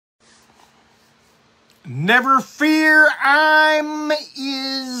Never fear, I'm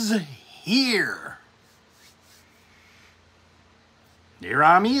is here. Here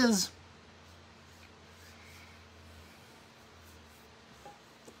I'm is.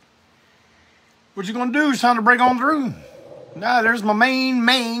 What you gonna do? It's time to break on through. Nah, there's my main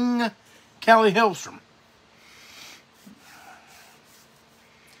man, Callie Hellstrom.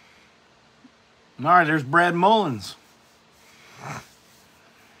 All right, there's Brad Mullins.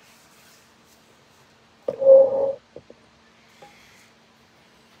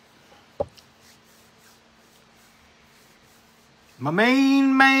 My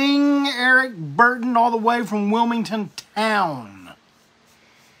main man, Eric Burton, all the way from Wilmington Town.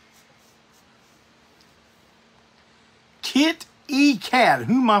 Kit E. Cat,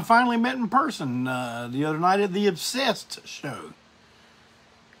 whom I finally met in person the other night at the Obsessed show.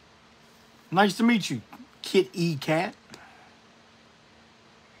 Nice to meet you, Kit E. Cat.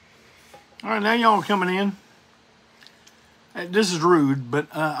 All right, now y'all coming in. This is rude, but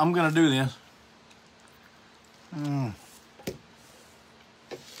I'm going to do this.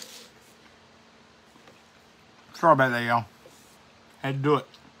 Sorry about that, y'all. Had to do it.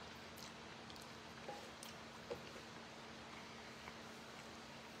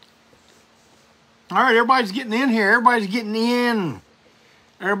 All right, everybody's getting in here. Everybody's getting in.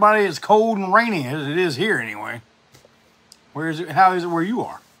 Everybody is cold and rainy, as it is here anyway. Where is it? How is it where you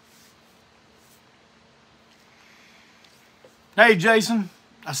are? Hey, Jason.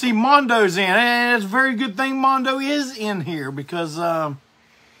 I see Mondo's in. And it's a very good thing Mondo is in here because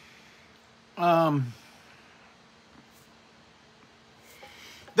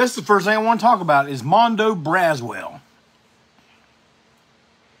that's the first thing I want to talk about is Mondo Braswell.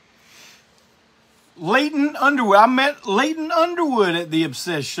 Leighton Underwood. I met Leighton Underwood at the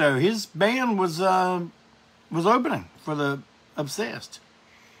Obsessed show. His band was opening for the Obsessed.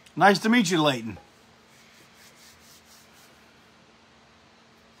 Nice to meet you, Leighton.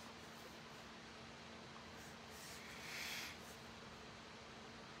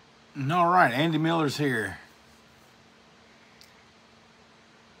 All right, Andy Miller's here.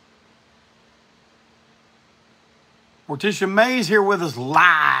 Morticia May's here with us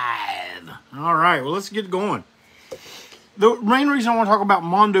live. All right, well, let's get going. The main reason I want to talk about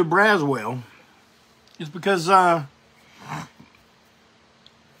Mondo Braswell is because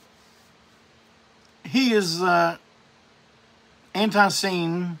he is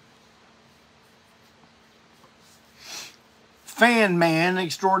ANTiSEEN fan man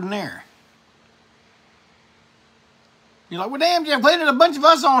extraordinaire. You're like, well, damn, Jeff, played a bunch of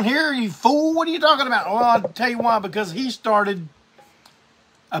us on here, you fool. What are you talking about? Well, I'll tell you why. Because he started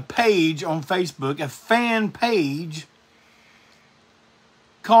a page on Facebook, a fan page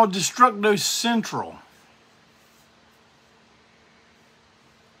called Destructo Central.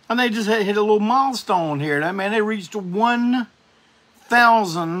 And they just hit a little milestone here. I mean, they reached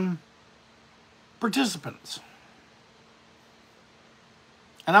 1,000 participants.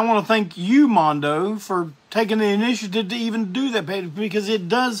 And I want to thank you, Mondo, for taking the initiative to even do that page because it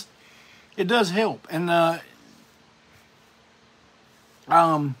does help. And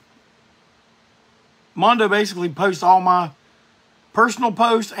Mondo basically posts all my personal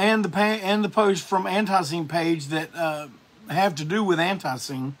posts and the posts from ANTiSEEN page that have to do with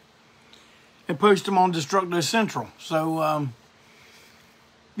ANTiSEEN, and post them on Destructo Central. So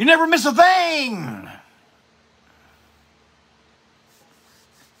you never miss a thing.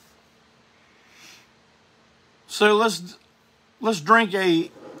 So let's drink a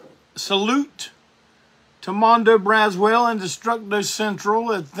salute to Mondo Braswell and Destructo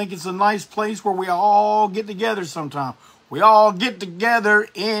Central. I think it's a nice place where we all get together sometime. We all get together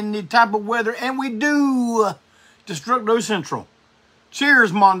in the type of weather, and we do. Destructo Central.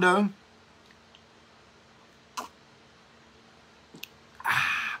 Cheers, Mondo.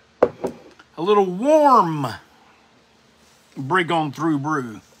 A little warm break on through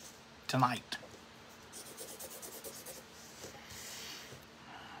brew tonight.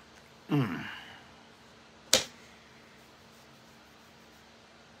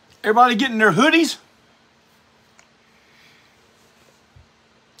 Everybody getting their hoodies?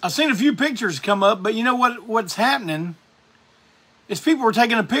 I've seen a few pictures come up, but you know what's happening is people are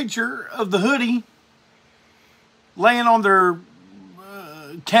taking a picture of the hoodie laying on their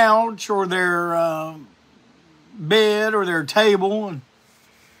couch or their bed or their table, and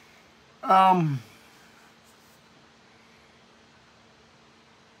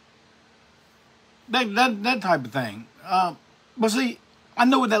that type of thing. But see, I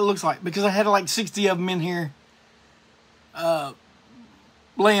know what that looks like because I had like 60 of them in here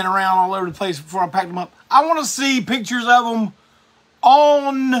laying around all over the place before I packed them up. I want to see pictures of them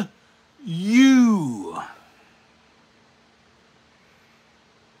on you.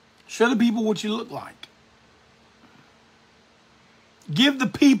 Show the people what you look like. Give the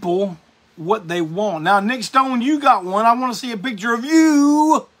people what they want. Now, Nick Stone, you got one. I want to see a picture of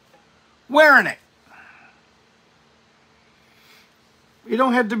you wearing it. You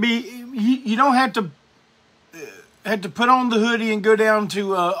don't have to be, you don't have to put on the hoodie and go down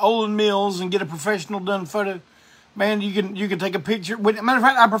to Olin Mills and get a professional done photo. Man, you can take a picture. Matter of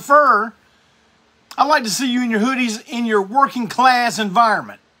fact, I like to see you in your hoodies in your working class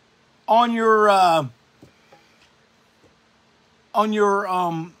environment, on your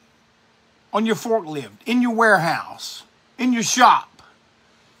forklift, in your warehouse, in your shop.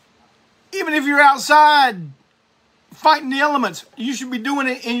 Even if you're outside fighting the elements, you should be doing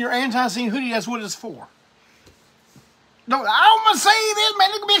it in your ANTiSEEN hoodie. That's what it's for. I don't want to say this,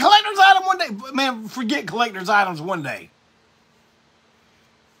 man. It could be a collector's item one day. But man, forget collector's items one day.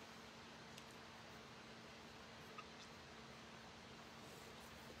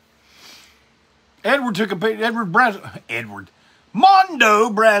 Mondo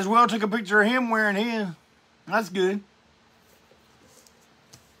Braswell took a picture of him wearing his. That's good.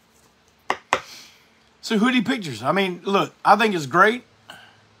 So hoodie pictures. I mean, look, I think it's great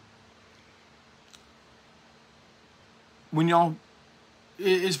when y'all,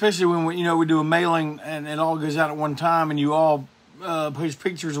 especially when we do a mailing and it all goes out at one time and you all post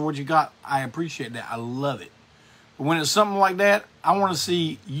pictures of what you got. I appreciate that. I love it. But when it's something like that, I want to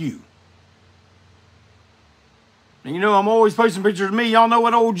see you. And I'm always posting pictures of me. Y'all know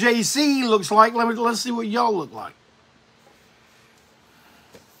what old JC looks like. Let's see what y'all look like.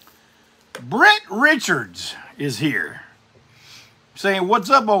 Brett Richards is here. Saying,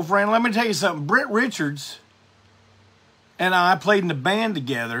 what's up, old friend? Let me tell you something. Brett Richards and I played in the band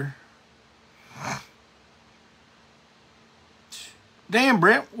together. Damn,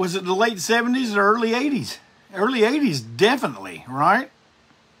 Brett, was it the late 70s or early 80s? Early 80s, definitely, right?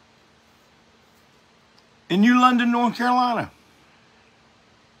 In New London, North Carolina.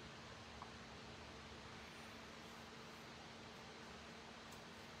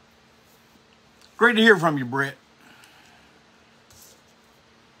 Great to hear from you, Brett.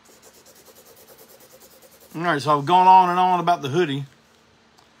 All right, so I've gone on and on about the hoodie.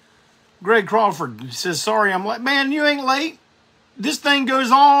 Greg Crawford says, sorry, I'm late. Man, you ain't late. This thing goes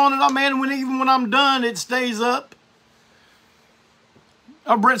on and on, man. Even when I'm done, it stays up.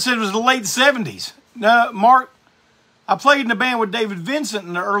 Oh, Brett said it was the late 70s. No, Mark, I played in a band with David Vincent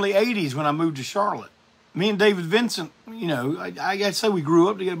in the early 80s when I moved to Charlotte. Me and David Vincent, I guess say we grew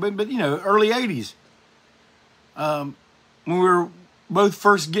up together, but early 80s. When we were both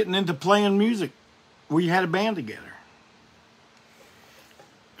first getting into playing music, we had a band together.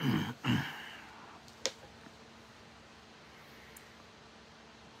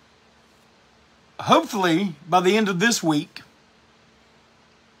 Hopefully, by the end of this week,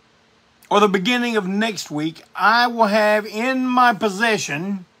 or the beginning of next week, I will have in my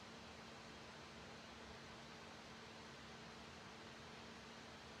possession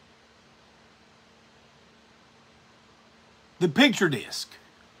the picture disc.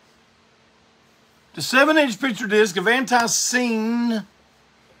 The 7-inch picture disc of ANTiSEEN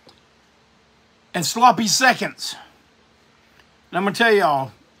and Sloppy Seconds. And I'm going to tell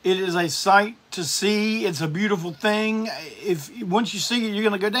y'all, it is a sight to see. It's a beautiful thing. Once you see it, you're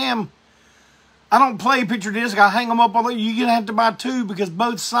going to go, damn, I don't play picture disc. I hang them up. You're going to have to buy 2 because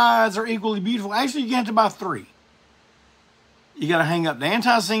both sides are equally beautiful. Actually, you're going to have to buy 3. You got to hang up the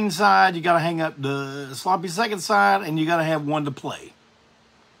ANTiSEEN side. You got to hang up the Sloppy Second side. And you got to have one to play.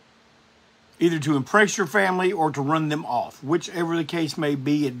 Either to impress your family or to run them off. Whichever the case may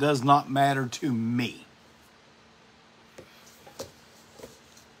be, it does not matter to me.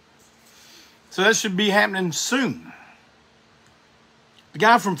 So that should be happening soon. The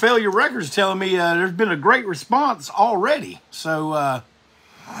guy from Failure Records is telling me there's been a great response already. So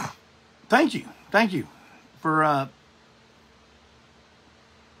thank you. Thank you for...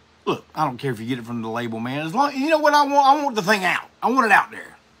 Look, I don't care if you get it from the label, man. As long, you know what I want? I want the thing out. I want it out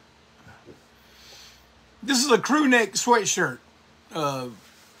there. This is a crew neck sweatshirt,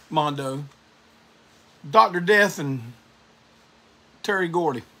 Mondo. Dr. Death and Terry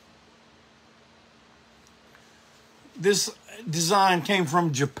Gordy. This design came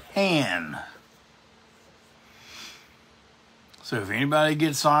from Japan. So if anybody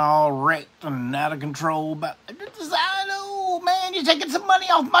gets all wrecked and out of control about the design, oh man, you're taking some money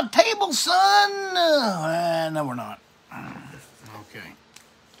off my table, son. No, we're not. Okay.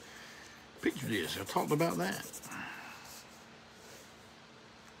 Picture this. I talked about that.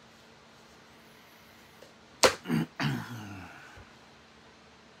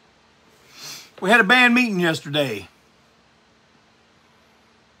 We had a band meeting yesterday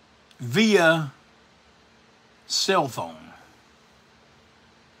via cell phone.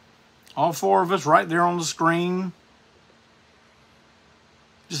 All four of us right there on the screen.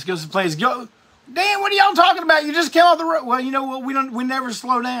 Just goes to place. Go, Dan, what are y'all talking about? You just came off the road. Well, you know what? We never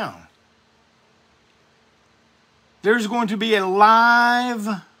slow down. There's going to be a live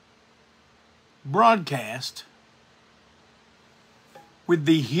broadcast with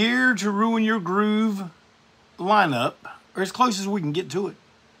the Here to Ruin Your Groove lineup, or as close as we can get to it,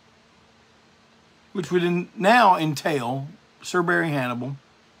 which would now entail Sir Barry Hannibal,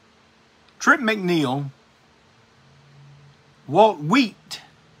 Trip McNeil, Walt Wheat,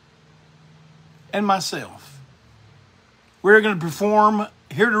 and myself. We're going to perform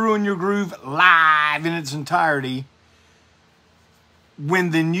Here to Ruin Your Groove live in its entirety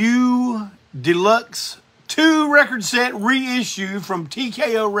when the new deluxe 2 record set reissue from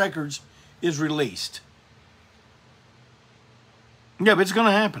TKO Records is released. Yeah, but it's going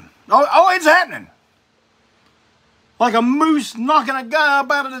to happen. Oh, it's happening. Like a moose knocking a guy up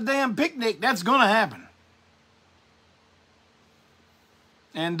out of the damn picnic. That's going to happen.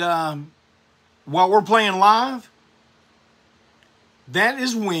 And while we're playing live, that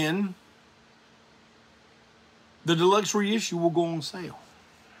is when the deluxe reissue will go on sale.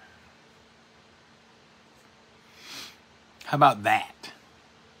 How about that?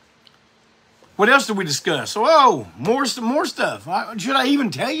 What else did we discuss? Oh, more stuff. Should I even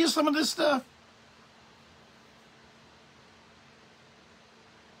tell you some of this stuff?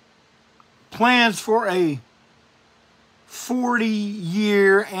 Plans for a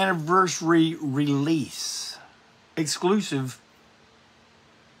 40-year anniversary release, exclusive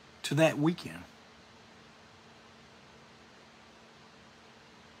to that weekend.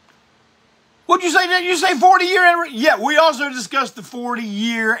 What'd you say? Did you say 40-year anniversary? Yeah, we also discussed the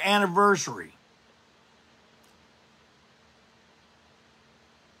 40-year anniversary.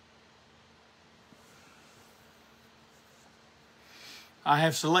 I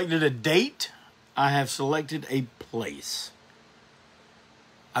have selected a date. I have selected a place.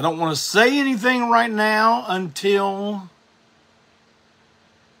 I don't want to say anything right now until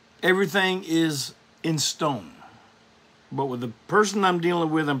everything is in stone. But with the person I'm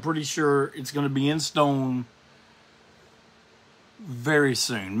dealing with, I'm pretty sure it's going to be in stone very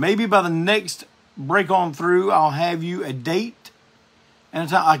soon. Maybe by the next break on through, I'll have you a date and a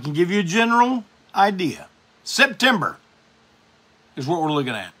time. I can give you a general idea. September is what we're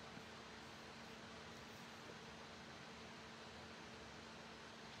looking at.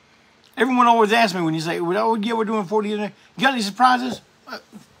 Everyone always asks me when you say, oh, yeah, we're doing 40 years. You got any surprises?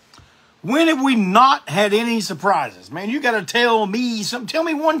 When have we not had any surprises? Man, you got to tell me something. Tell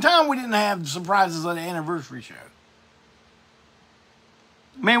me one time we didn't have surprises at the anniversary show.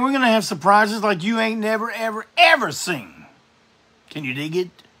 Man, we're going to have surprises like you ain't never, ever, ever seen. Can you dig it?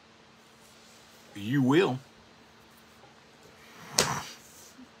 You will.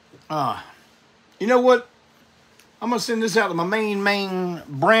 You know what? I'm going to send this out to my main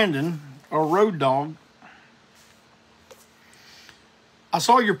Brandon, our road dog. I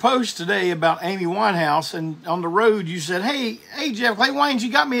saw your post today about Amy Winehouse, and on the road you said, hey Jeff, Clay Waynes,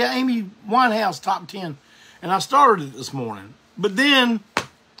 you got me an Amy Winehouse top 10. And I started it this morning. But then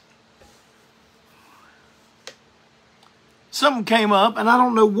something came up, and I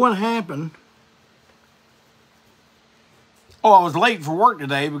don't know what happened. Oh, I was late for work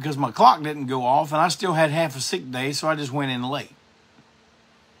today because my clock didn't go off, and I still had half a sick day, so I just went in late.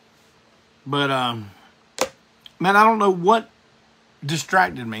 But, man, I don't know what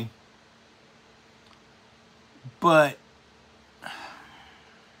distracted me, but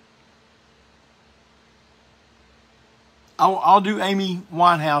I'll do Amy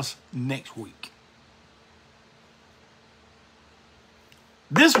Winehouse next week.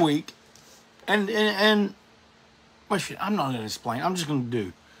 This week, and well, shit, I'm not going to explain. I'm just going to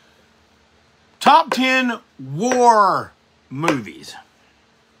do top 10 war movies.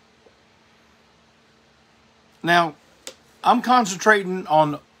 Now, I'm concentrating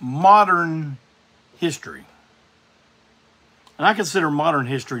on modern history. And I consider modern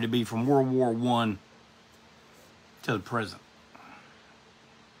history to be from World War I to the present.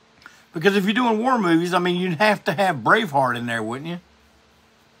 Because if you're doing war movies, I mean, you'd have to have Braveheart in there, wouldn't you?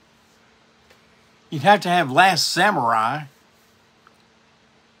 You'd have to have Last Samurai.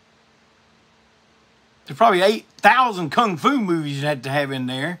 There's probably 8,000 kung fu movies you'd have to have in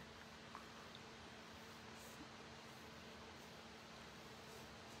there.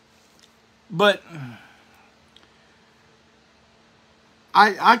 But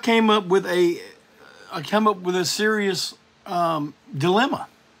I came up with a serious dilemma.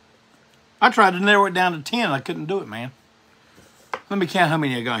 I tried to narrow it down to 10. I couldn't do it, man. Let me count how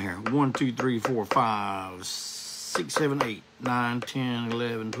many I got here. 1, 2, 3, 4, 5, 6, 7, 8, 9, 10,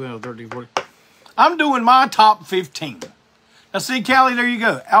 11, 12, 13, 14. I'm doing my top 15. Now, see, Callie, there you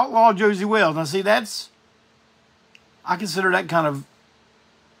go. Outlaw Josie Wells. Now, see, I consider that kind of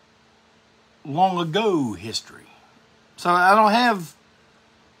long ago history. So I don't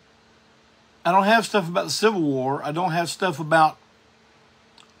have stuff about the Civil War. I don't have stuff about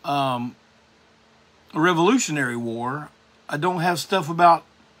the Revolutionary War. I don't have stuff about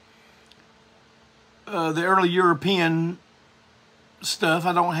the early European stuff.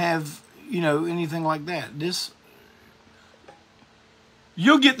 I don't have, anything like that.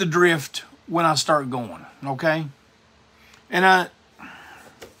 You'll get the drift when I start going, okay? And I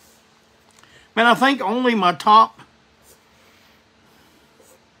think only my top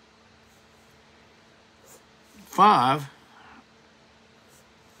 5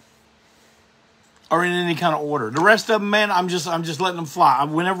 are in any kind of order. The rest of them, man, I'm just letting them fly.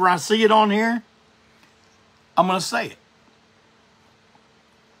 Whenever I see it on here, I'm going to say it.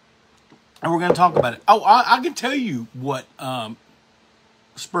 And we're going to talk about it. Oh, I can tell you what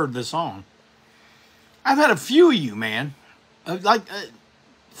spurred this on. I've had a few of you, man, like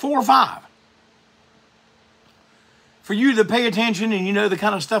 4 or 5. For you to pay attention and you know the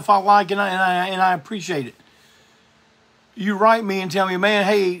kind of stuff I like, and I appreciate it. You write me and tell me, man,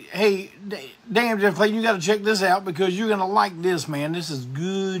 hey, damn, Jeff Clayton, you got to check this out because you're going to like this, man. This is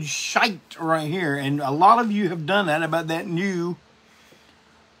good shite right here. And a lot of you have done that about that new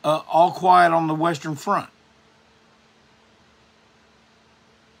All Quiet on the Western Front.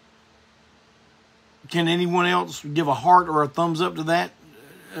 Can anyone else give a heart or a thumbs up to that?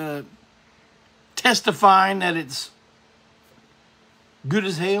 Testifying that it's good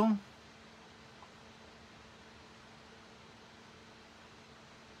as hell?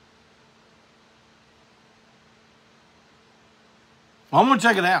 I'm going to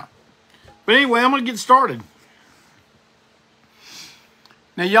check it out. But anyway, I'm going to get started.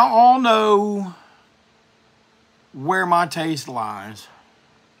 Now, y'all all know where my taste lies.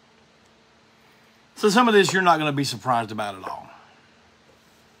 So some of this you're not going to be surprised about at all.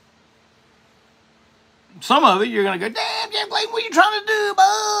 Some of it you're going to go, damn, Jeff Clayton, what are you trying to do,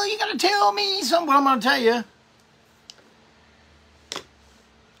 boy? You got to tell me something. What I'm going to tell you.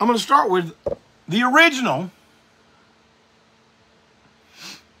 I'm going to start with the original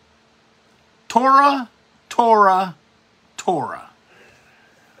Tora.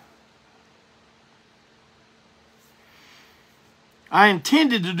 I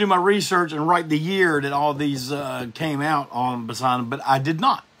intended to do my research and write the year that all these came out on beside them, but I did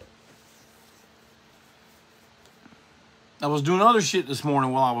not. I was doing other shit this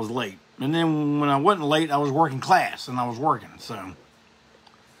morning while I was late. And then when I wasn't late, I was working class and I was working. So,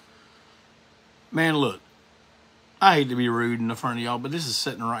 man, look. I hate to be rude in the front of y'all, but this is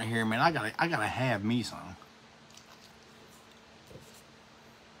sitting right here, man. I gotta have me some.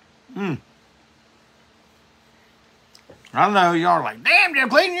 I know y'all are like, damn,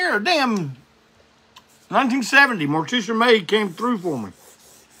 Jeff Clayton, you're a damn 1970. Morticia May came through for me.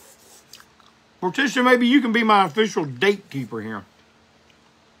 Morticia, maybe you can be my official date keeper here.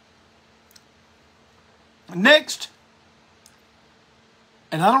 Next.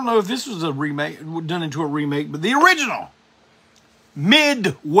 And I don't know if this was a remake, done into a remake, but the original,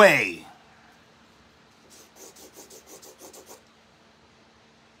 Midway.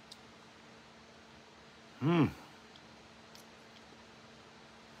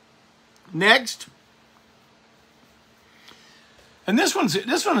 Next. And this one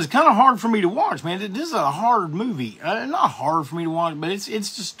is kind of hard for me to watch, man. This is a hard movie. Not hard for me to watch, but it's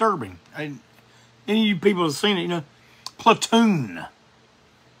disturbing. Any of you people have seen it, Platoon.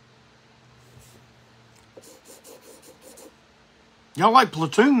 Y'all like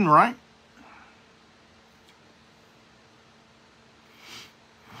Platoon, right?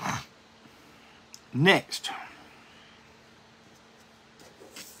 Next.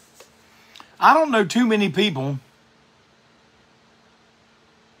 I don't know too many people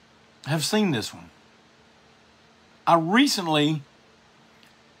have seen this one. I recently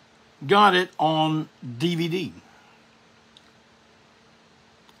got it on DVD.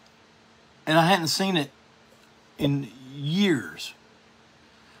 And I hadn't seen it in years.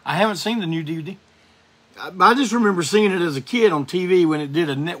 I haven't seen the new DVD. I just remember seeing it as a kid on TV when it did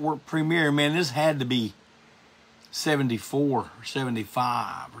a network premiere. Man, this had to be 74 or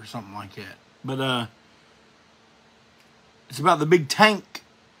 75 or something like that. But it's about the big tank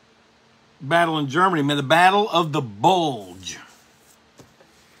battle in Germany, man. The Battle of the Bulge.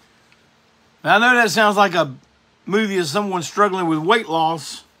 Now, I know that sounds like a movie of someone struggling with weight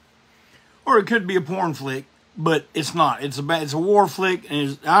loss Or it could be a porn flick, but it's not. It's a war flick,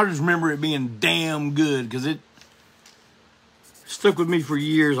 and I just remember it being damn good because it stuck with me for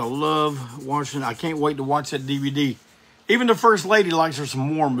years. I love watching. I can't wait to watch that DVD. Even the First Lady likes her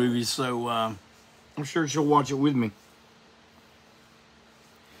some war movies, so I'm sure she'll watch it with me.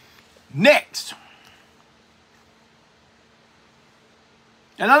 Next.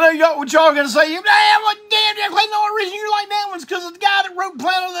 And I know what y'all going to say. Damn, Jack Clayton, the only reason you like that one's because the guy that wrote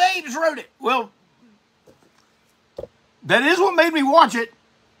Planet of the Apes wrote it. Well, that is what made me watch it.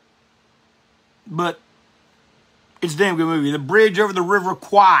 But it's a damn good movie. The Bridge Over the River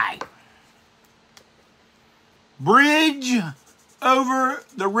Kwai. Bridge Over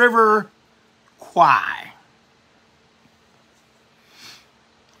the River Kwai.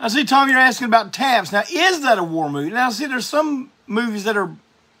 I see, Tom, you're asking about Taps. Now, is that a war movie? Now, see, there's some movies that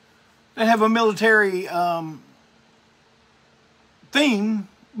have a military theme,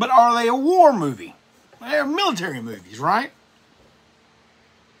 but are they a war movie? They're military movies, right?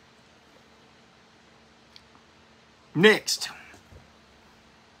 Next.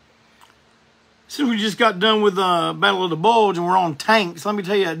 Since we just got done with Battle of the Bulge and we're on tanks, let me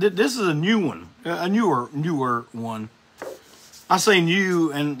tell you, this is a new one, a newer one. I say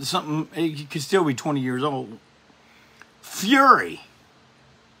new, and something, it could still be 20 years old. Fury.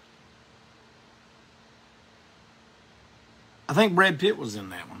 I think Brad Pitt was in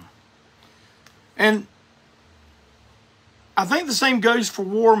that one. And I think the same goes for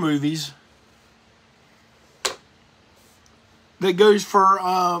war movies. That goes for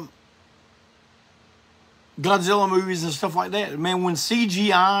Godzilla movies and stuff like that. Man, when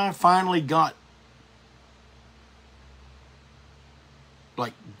CGI finally got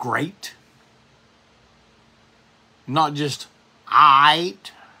like great, not just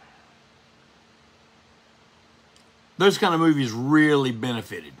aight, those kind of movies really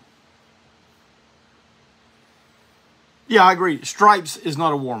benefited. Yeah, I agree. Stripes is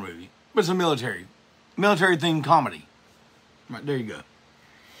not a war movie, but it's a military themed comedy. Right, there you go.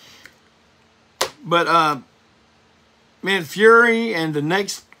 But, man, Fury and the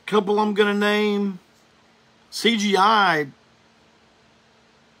next couple I'm going to name, CGI,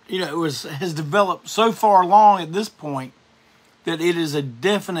 you know, has developed so far along at this point that it is a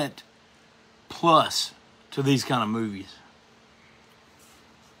definite plus to these kind of movies.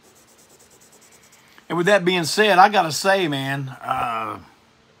 And with that being said, I got to say, man,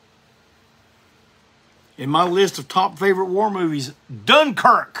 in my list of top favorite war movies,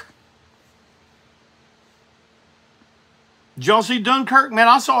 Dunkirk. Did y'all see Dunkirk? Man,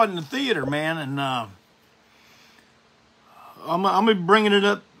 I saw it in the theater, man, and I'm gonna be bringing it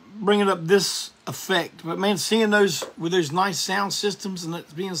up this effect. But man, seeing those with those nice sound systems and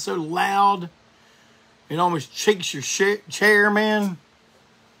it being so loud, it almost shakes your chair, man.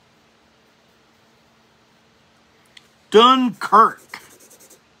 Dunkirk.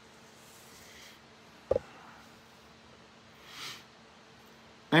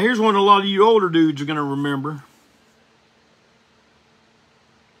 Now here's one a lot of you older dudes are gonna remember.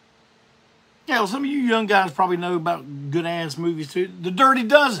 Yeah, well, some of you young guys probably know about good-ass movies, too. The Dirty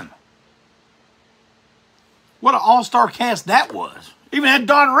Dozen. What an all-star cast that was. Even had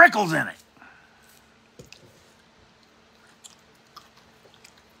Don Rickles in it.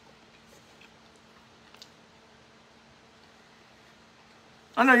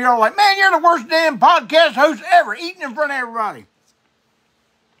 I know you're all like, man, you're the worst damn podcast host ever, eating in front of everybody.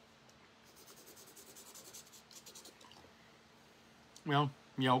 Well,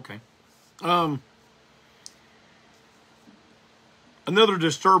 yeah, okay. Another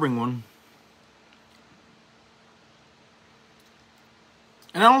disturbing one.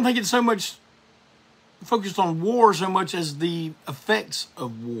 And I don't think it's so much focused on war so much as the effects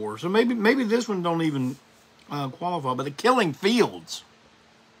of war. So maybe this one don't even qualify, but The Killing Fields.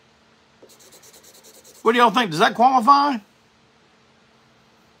 What do y'all think? Does that qualify?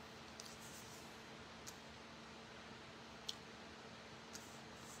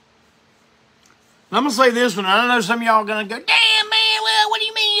 I'm going to say this one, and I know some of y'all are going to go, damn, man, well, what do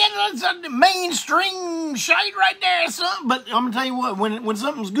you mean? That's mainstream shite right there or something. But I'm going to tell you what, when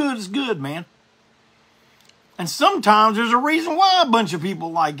something's good, it's good, man. And sometimes there's a reason why a bunch of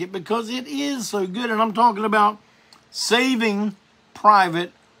people like it, because it is so good. And I'm talking about Saving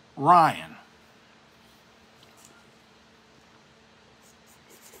Private Ryan.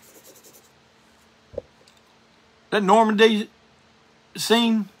 That Normandy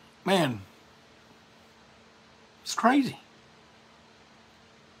scene, man, it's crazy.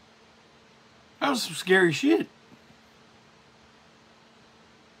 That was some scary shit.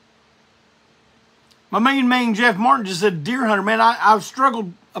 My main man, Jeff Martin, just said Deer Hunter. Man, I've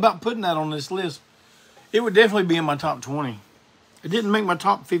struggled about putting that on this list. It would definitely be in my top 20. It didn't make my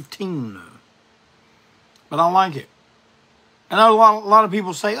top 15, though. But I like it. I know a lot of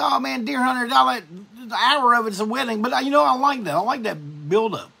people say, oh, man, Deer Hunter, the hour of it's a wedding. But, you know, I like that. I like that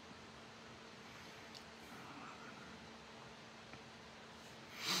build-up.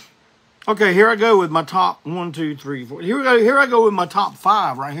 Okay, here I go with my top 1, 2, 3, 4. Here I go with my top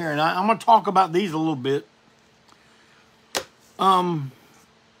 5 right here. And I'm going to talk about these a little bit.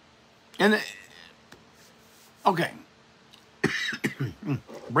 Okay.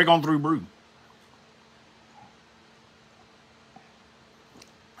 Break on through brew.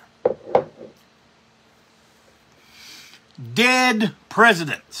 Dead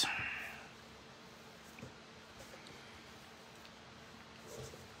presidents.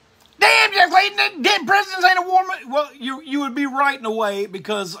 Damn, Jeff Clayton, dead presidents ain't a war movie. Well, you would be right in a way,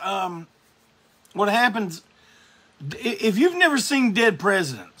 because what happens, if you've never seen Dead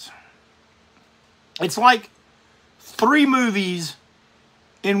Presidents, it's like 3 movies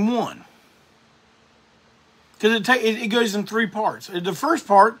in one. Because it goes in 3 parts. The first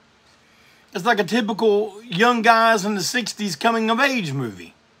part is like a typical young guys in the 60s coming of age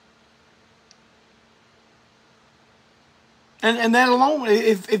movie. And that alone,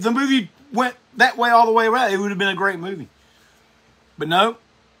 if the movie went that way all the way around, it would have been a great movie. But no,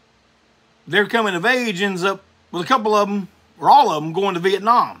 their coming of age ends up with a couple of them, or all of them, going to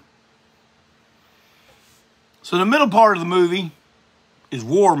Vietnam. So the middle part of the movie is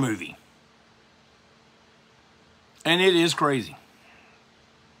war movie. And it is crazy.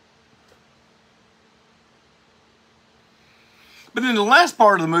 But then the last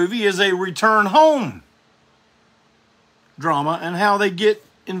part of the movie is a return home drama and how they get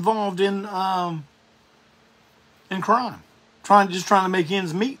involved in crime. Just trying to make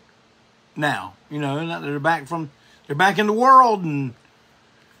ends meet now. You know, and they're back in the world and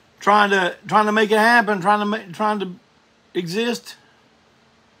trying to make it happen, trying to exist.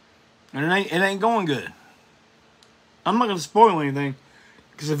 And it ain't going good. I'm not going to spoil anything,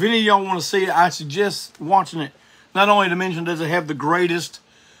 because if any of y'all want to see it, I suggest watching it. Not only to mention does it have the greatest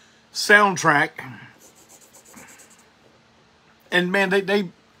soundtrack, and man,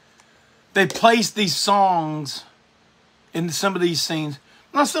 they place these songs in some of these scenes.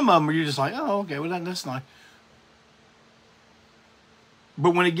 Now, some of them are you're just like, oh, okay, well that's nice.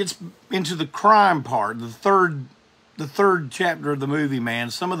 But when it gets into the crime part, the third chapter of the movie,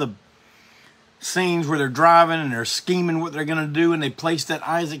 man, some of the scenes where they're driving and they're scheming what they're going to do, and they place that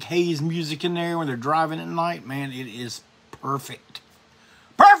Isaac Hayes music in there when they're driving at night, man, it is perfect.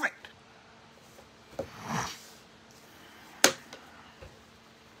 Perfect!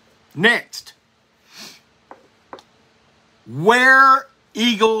 Next. Where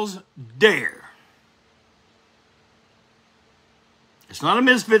Eagles Dare. It's not a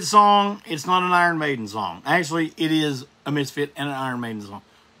Misfit song. It's not an Iron Maiden song. Actually, it is a Misfit and an Iron Maiden song.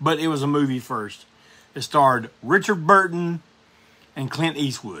 But it was a movie first. It starred Richard Burton and Clint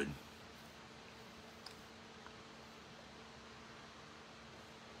Eastwood.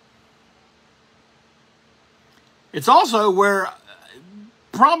 It's also where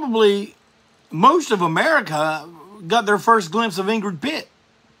probably most of America got their first glimpse of Ingrid Pitt.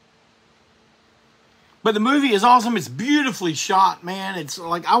 But the movie is awesome. It's beautifully shot, man. It's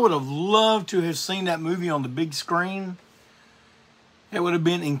like, I would have loved to have seen that movie on the big screen. It would have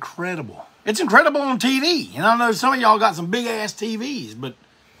been incredible. It's incredible on TV. And I know some of y'all got some big ass TVs, but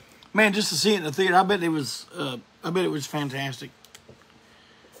man, just to see it in the theater, I bet it was fantastic.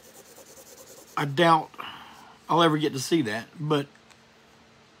 I doubt I'll ever get to see that, but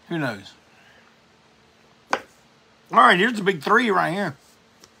who knows? All right, here's the big 3 right here.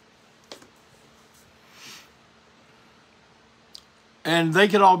 And they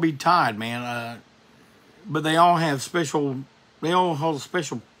could all be tied, man. But they all have they all hold a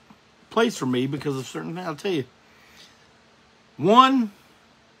special place for me because of certain things. I'll tell you. One,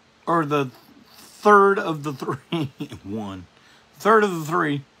 or the third of the 3, third of the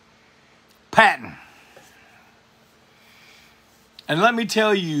 3, Patton. And let me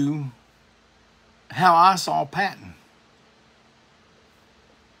tell you how I saw Patton.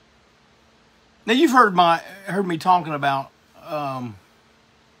 Now, you've heard me talking about,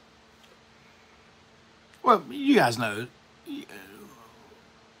 well, you guys know,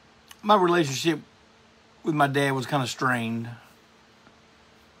 my relationship with my dad was kind of strained.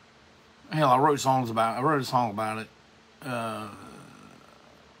 Hell, I wrote a song about it.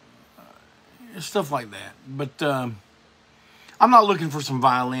 Stuff like that. But I'm not looking for some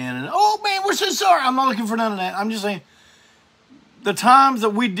violin and, oh man, we're so sorry. I'm not looking for none of that. I'm just saying the times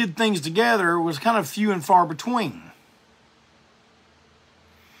that we did things together was kind of few and far between.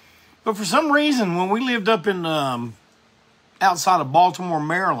 But for some reason, when we lived up in outside of Baltimore,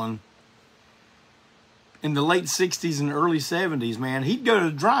 Maryland, in the late 60s and early 70s, man, he'd go to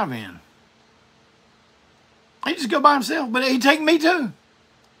the drive-in. He'd just go by himself, but he'd take me too.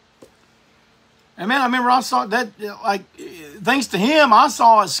 And man, I remember I saw that, like, thanks to him, I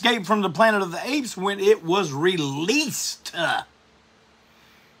saw Escape from the Planet of the Apes when it was released.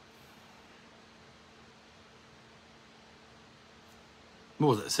 What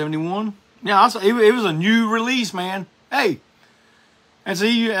was that, 71? Yeah, I saw, it was a new release, man. Hey. And so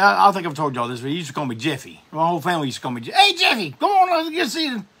I think I've told y'all this, but he used to call me Jeffy. My whole family used to call me, hey, Jeffy, come on, let's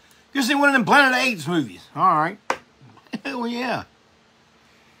go see one of them Planet of the Apes movies. All right. Hell yeah.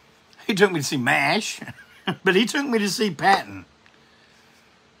 He took me to see MASH, but he took me to see Patton.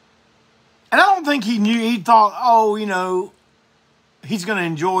 And I don't think he thought, oh, you know, he's going to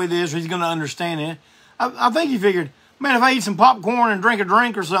enjoy this or he's going to understand it. I think he figured, man, if I eat some popcorn and drink a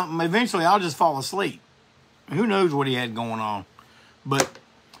drink or something, eventually I'll just fall asleep. Who knows what he had going on. But,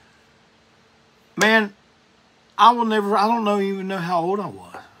 man, I don't even know how old I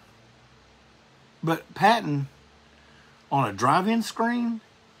was. But Patton, on a drive-in screen,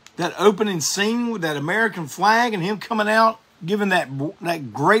 that opening scene with that American flag and him coming out, giving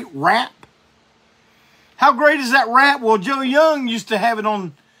that great rap. How great is that rap? Well, Joe Young used to have it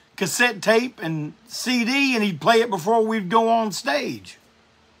on cassette tape and CD, and he'd play it before we'd go on stage.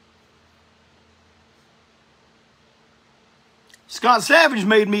 Scott Savage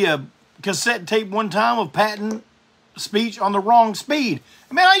made me a cassette tape one time of Patton speech on the wrong speed.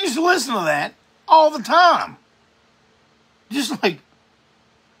 Man, I used to listen to that all the time. Just like,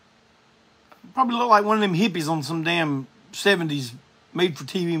 probably look like one of them hippies on some damn 70s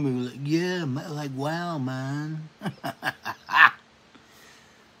made-for-TV movie. Like, yeah, like, wow, man.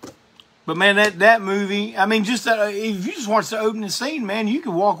 But, man, that movie, I mean, just that, if you just watch the opening scene, man, you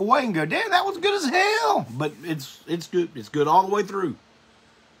can walk away and go, damn, that was good as hell. But it's good. It's good all the way through.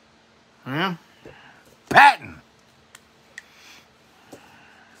 Yeah. Patton.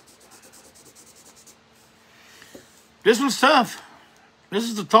 This one's tough. This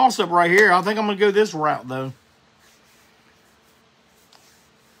is the toss-up right here. I think I'm going to go this route, though.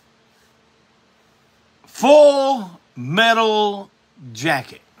 Full Metal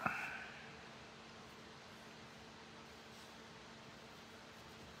Jacket.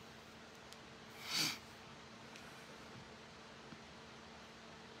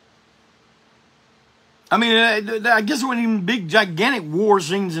 I mean, I guess it wasn't even big, gigantic war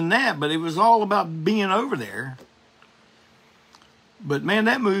scenes in that, but it was all about being over there. But, man,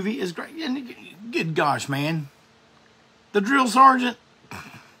 that movie is great. And good gosh, man. The drill sergeant,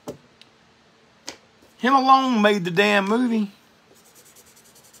 him alone made the damn movie.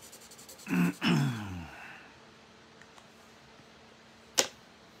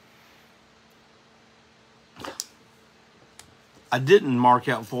 I didn't mark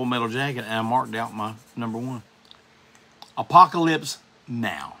out Full Metal Jacket, and I marked out my number one. Apocalypse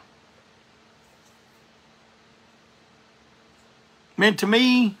Now. Man, to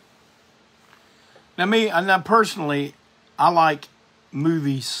me, now personally, I like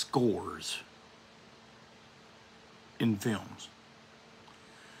movie scores in films.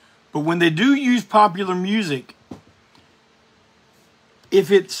 But when they do use popular music, if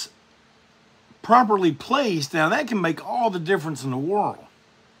it's properly placed, now that can make all the difference in the world.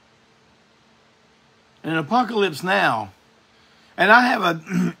 And Apocalypse Now, and I have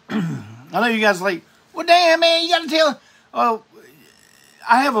a, I know you guys are like, well, damn, man, you got to tell, oh,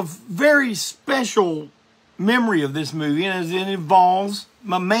 I have a very special memory of this movie, and it involves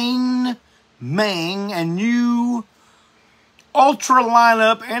my main and new ultra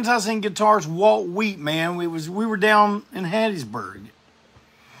lineup ANTiSEEN guitars Walt Wheat, man. We were down in Hattiesburg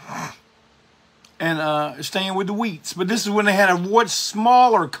and staying with the Wheats, but this is when they had a much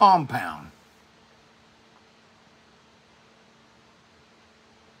smaller compound.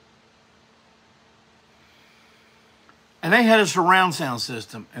 And they had a surround sound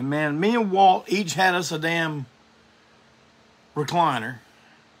system. And man, me and Walt each had us a damn recliner.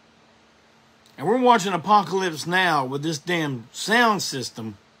 And we're watching Apocalypse Now with this damn sound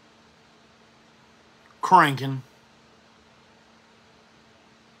system cranking.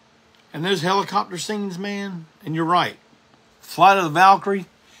 And those helicopter scenes, man. And you're right. Flight of the Valkyrie.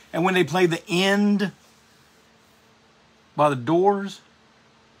 And when they play the end by the Doors.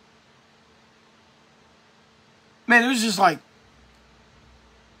 Man, it was just like,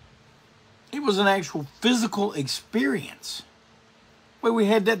 it was an actual physical experience. Where we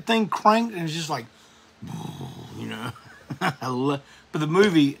had that thing cranked and it's just like, you know. But the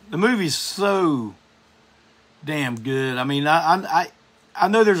movie's so damn good. I mean, I I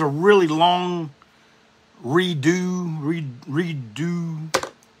know there's a really long redo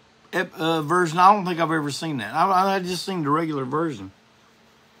version. I don't think I've ever seen that. I just seen the regular version.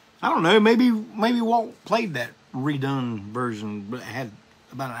 I don't know. Maybe Walt played that redone version, but it had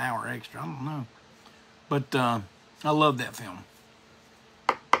about an hour extra. I don't know. But I love that film.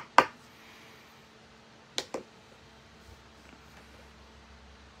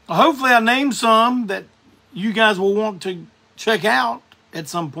 Hopefully I named some that you guys will want to check out at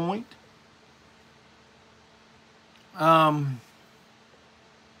some point.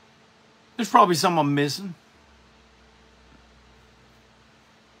 There's probably some I'm missing.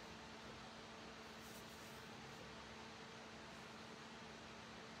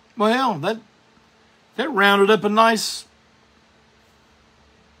 Well, that rounded up a nice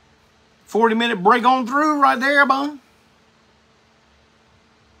 40-minute break on through right there, bud.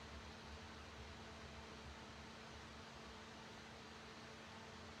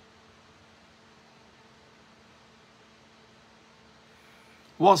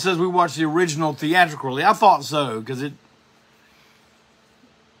 Walt says we watched the original theatrically. I thought so, because I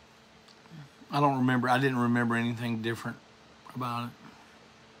don't remember. I didn't remember anything different about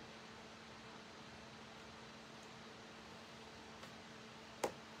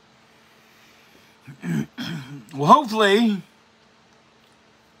it. Well, hopefully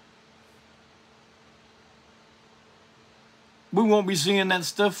we won't be seeing that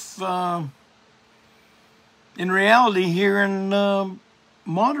stuff in reality here in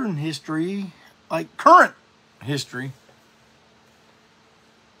modern history, like current history.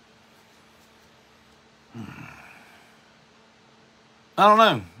 I don't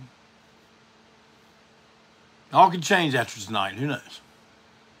know. All could change after tonight. Who knows?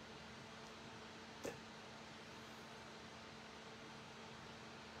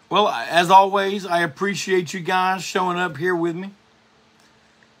 Well, as always, I appreciate you guys showing up here with me.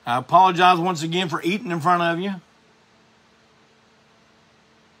 I apologize once again for eating in front of you.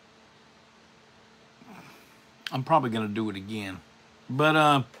 I'm probably going to do it again.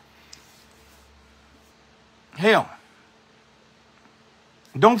 But, hell,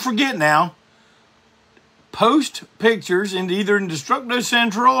 don't forget now, post pictures in either in Destructo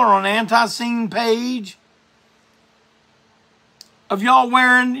Central or on ANTiSEEN page of y'all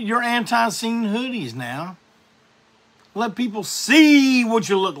wearing your ANTiSEEN hoodies now. Let people see what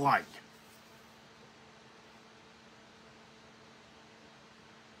you look like.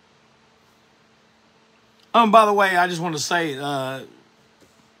 By the way, I just want to say,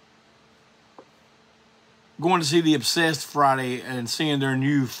 going to see The Obsessed Friday and seeing their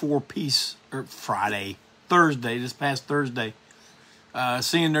new Thursday, this past Thursday,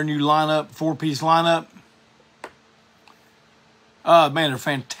 seeing their new lineup, 4-piece lineup. Man, they're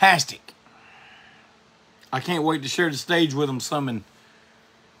fantastic. I can't wait to share the stage with them some in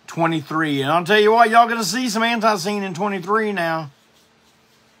 23. And I'll tell you what, y'all going to see some ANTiSEEN in 23 now.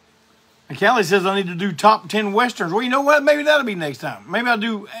 And Callie says I need to do top 10 Westerns. Well, you know what? Maybe that'll be next time. Maybe I'll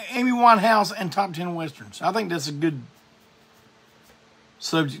do Amy Winehouse and top 10 Westerns. I think that's a good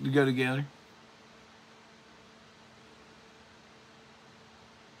subject to go together.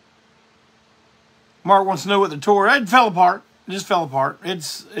 Mark wants to know what the tour... It fell apart. It just fell apart.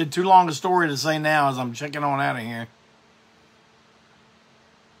 It's too long a story to say now as I'm checking on out of here.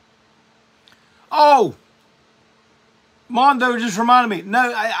 Oh! Mondo just reminded me.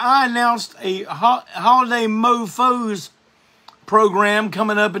 No, I announced a Holiday Mofos program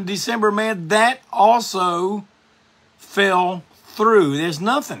coming up in December. Man, that also fell through. There's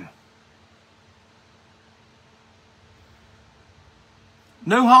nothing.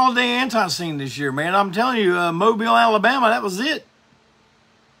 No holiday ANTiSEEN this year, man. I'm telling you, Mobile, Alabama, that was it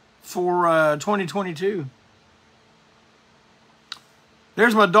for 2022.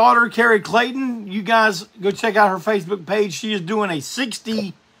 There's my daughter, Carrie Clayton. You guys go check out her Facebook page. She is doing a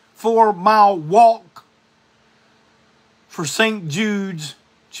 64-mile walk for St. Jude's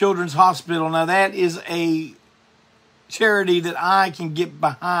Children's Hospital. Now, that is a charity that I can get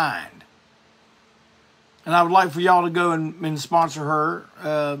behind. And I would like for y'all to go and sponsor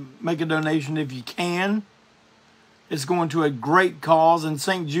her. Make a donation if you can. It's going to a great cause. And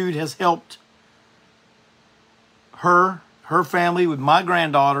St. Jude has helped her family with my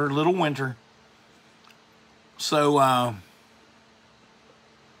granddaughter, Little Winter. So,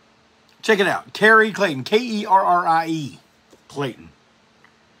 check it out. Carrie Clayton. Kerrie Clayton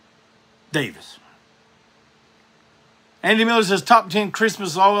Davis. Andy Miller says top 10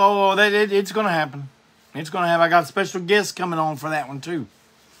 Christmas. It's going to happen. It's going to happen. I got special guests coming on for that one too.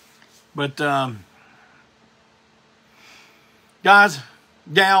 But, guys,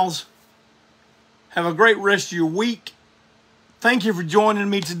 gals, have a great rest of your week. Thank you for joining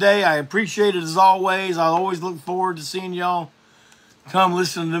me today. I appreciate it as always. I always look forward to seeing y'all come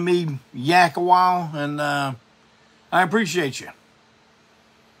listen to me yak a while, and I appreciate you.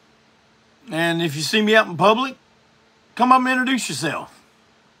 And if you see me out in public, come up and introduce yourself.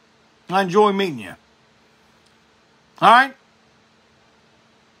 I enjoy meeting you. All right?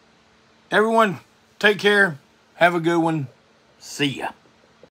 Everyone, take care. Have a good one. See ya.